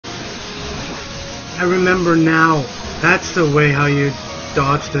I remember now. That's the way how you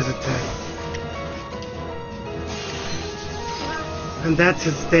dodged his attack. And that's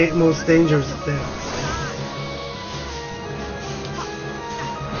his most dangerous attack.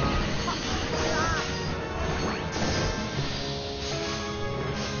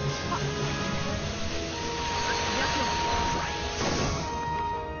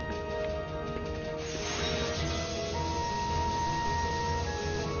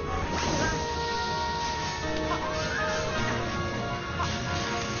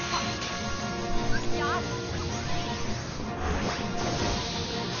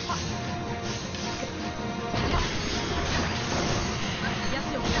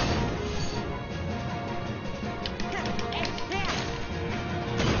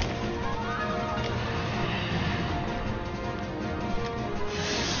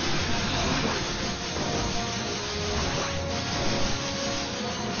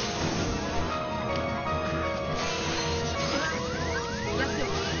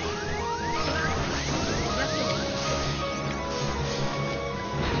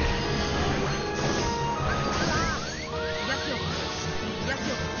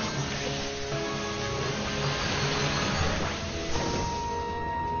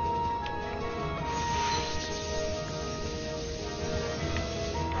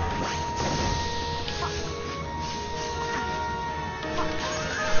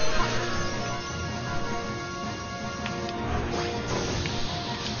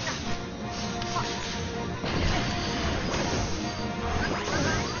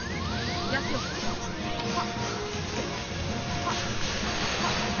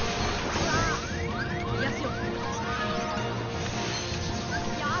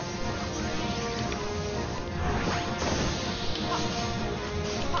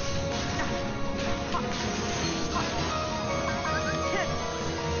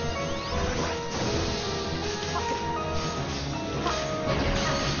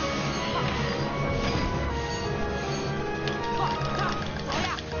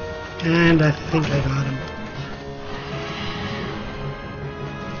 And I think I got him.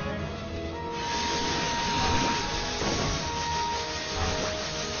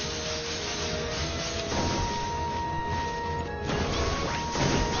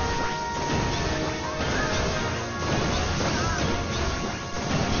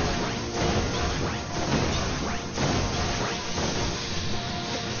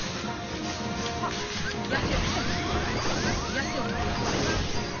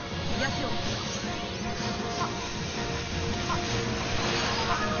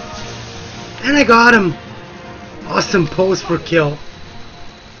 And I got him! Awesome pose for kill.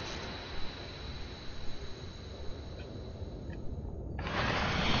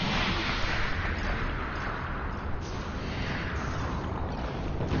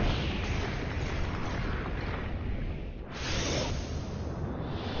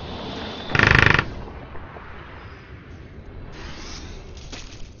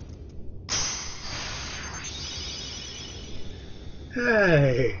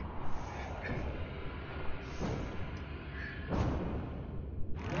 Hey!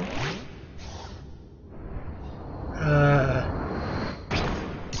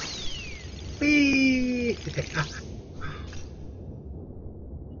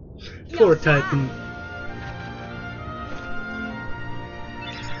 Poor Titan.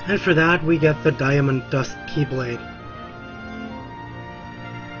 And for that we get the Diamond Dust Keyblade.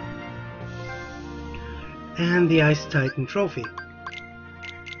 And the Ice Titan trophy.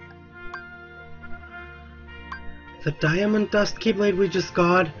 The Diamond Dust Keyblade we just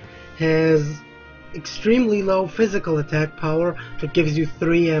got has extremely low physical attack power that gives you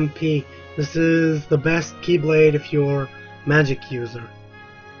 3 MP. This is the best Keyblade if you're magic user.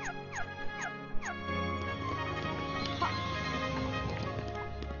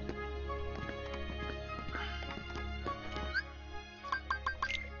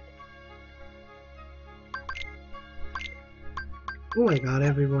 Oh, I got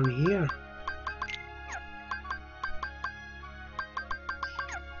everyone here.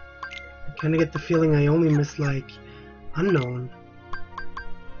 I kinda get the feeling I only missed, like, Unknown.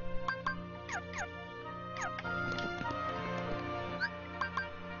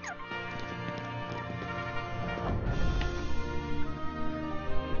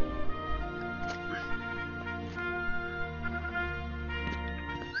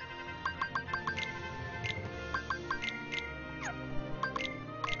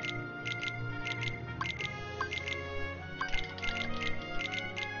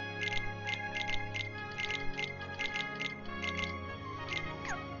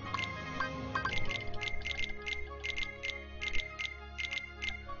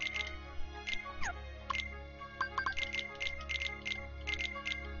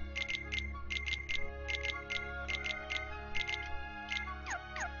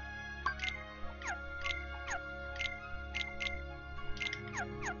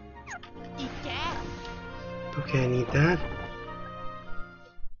 Okay, I need that.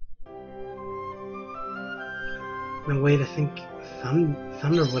 No, wait, I think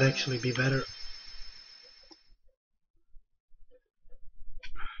Thunder would actually be better.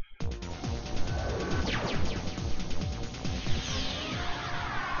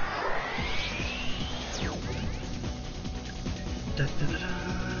 Da, da, da, da.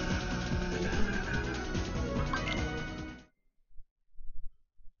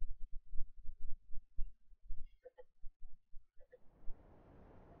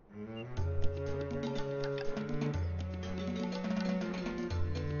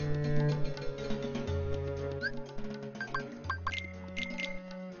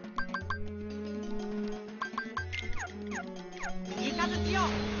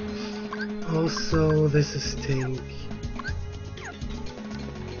 Also, this is Stink.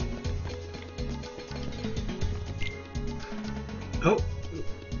 Oh,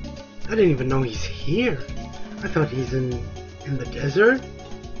 I didn't even know he's here. I thought he's in the desert.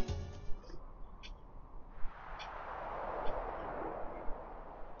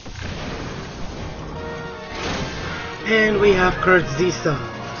 And we have Kurt Zisa.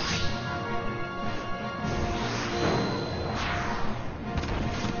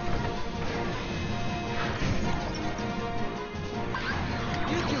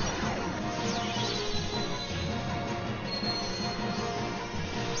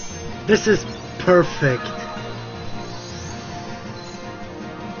 This is perfect.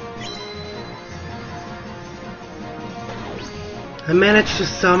 I managed to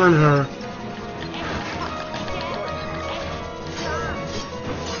summon her.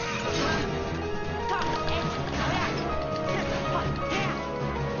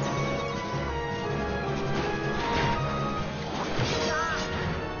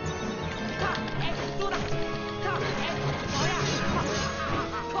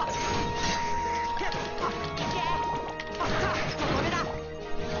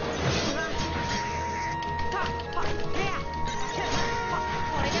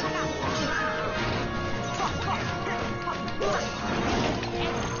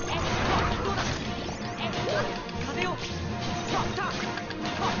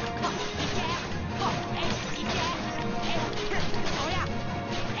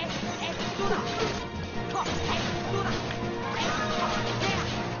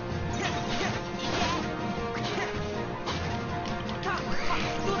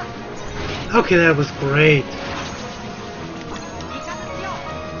 Okay, that was great.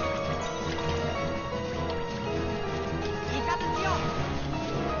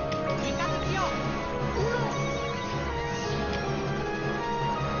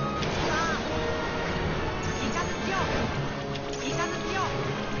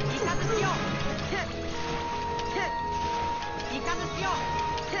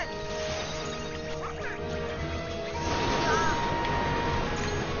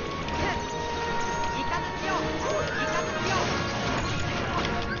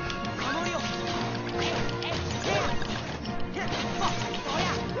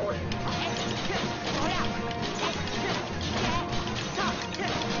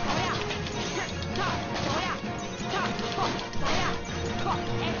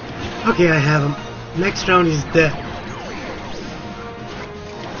 Okay, I have him. Next round he's dead.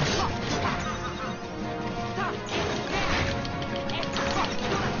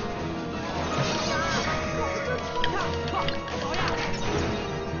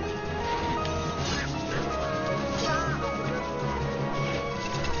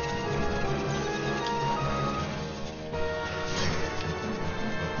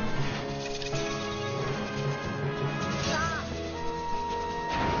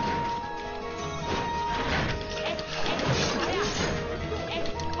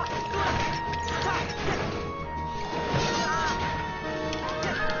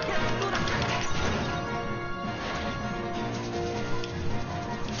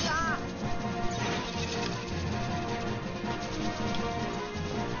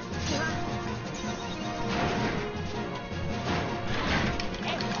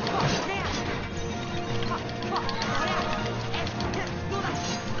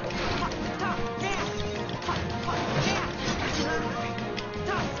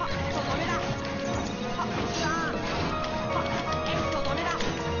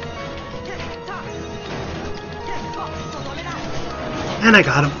 And I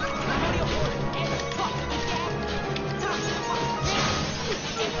got him.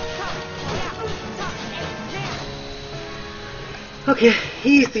 Okay,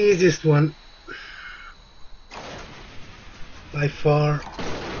 he's the easiest one. By far.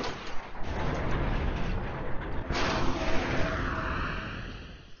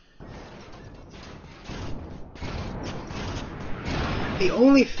 The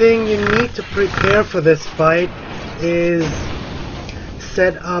only thing you need to prepare for this fight is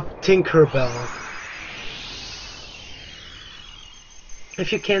set up Tinkerbell.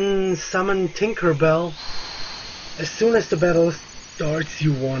 If you can summon Tinkerbell, as soon as the battle starts,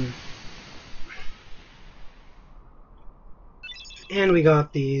 you won. And we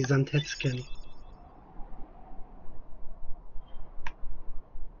got the Zantet skin.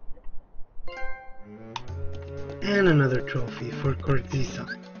 And another trophy for Kordzisa.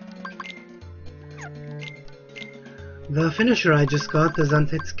 The finisher I just got, the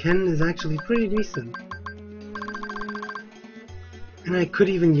Zantet skin, is actually pretty decent. And I could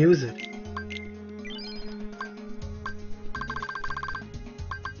even use it.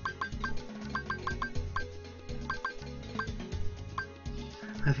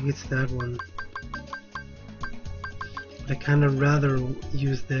 I think it's that one. But I kinda rather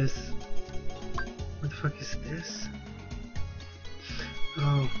use this. What the fuck is this?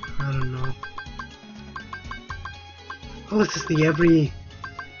 Oh, I don't know. Oh, this is the every...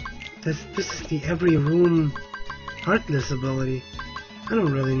 This is the every room Heartless ability. I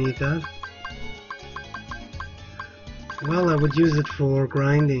don't really need that. Well, I would use it for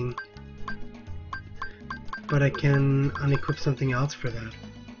grinding. But I can unequip something else for that.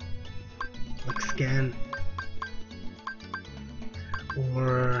 Like scan.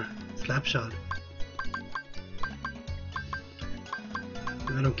 Or slapshot.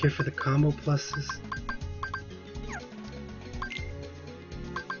 I don't care for the combo pluses.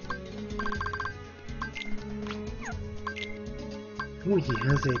 Oh, he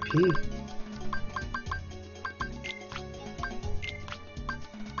has AP.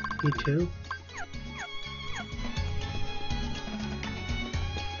 Me too.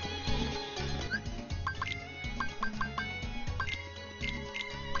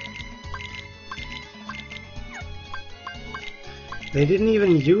 They didn't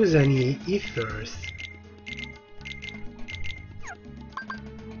even use any ethers.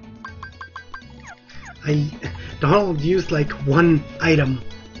 Donald used like one item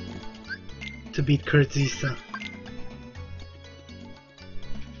to beat Kordzisa.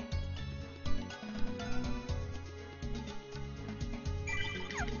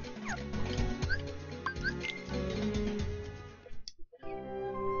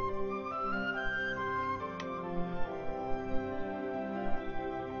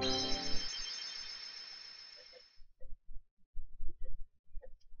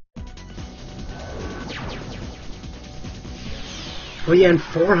 Oh yeah, and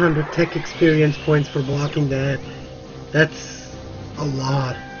 400 tech experience points for blocking that. That's a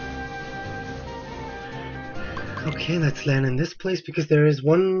lot. Okay, let's land in this place because there is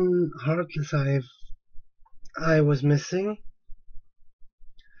one Heartless I was missing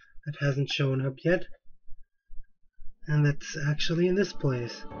that hasn't shown up yet. And that's actually in this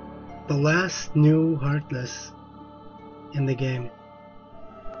place. The last new Heartless in the game.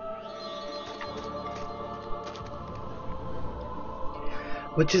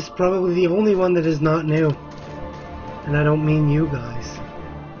 Which is probably the only one that is not new. And I don't mean you guys.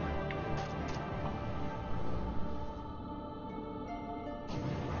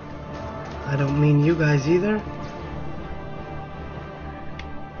 I don't mean you guys either.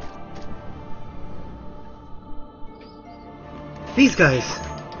 These guys!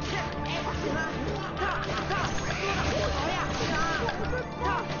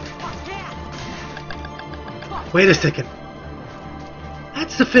 Wait a second.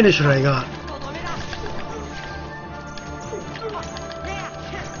 That's the finisher I got.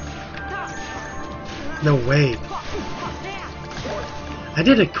 No way. I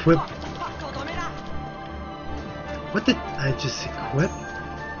did equip. What did I just equip?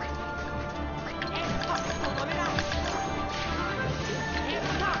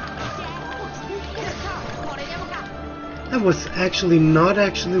 That was actually not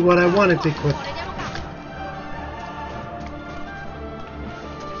actually what I wanted to equip.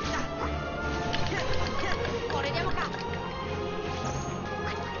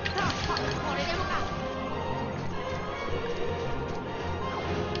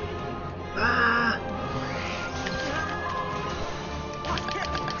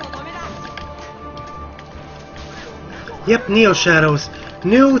 Yep, Neo Shadows.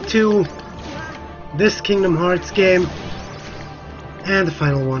 New to this Kingdom Hearts game. And the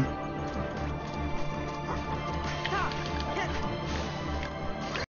final one.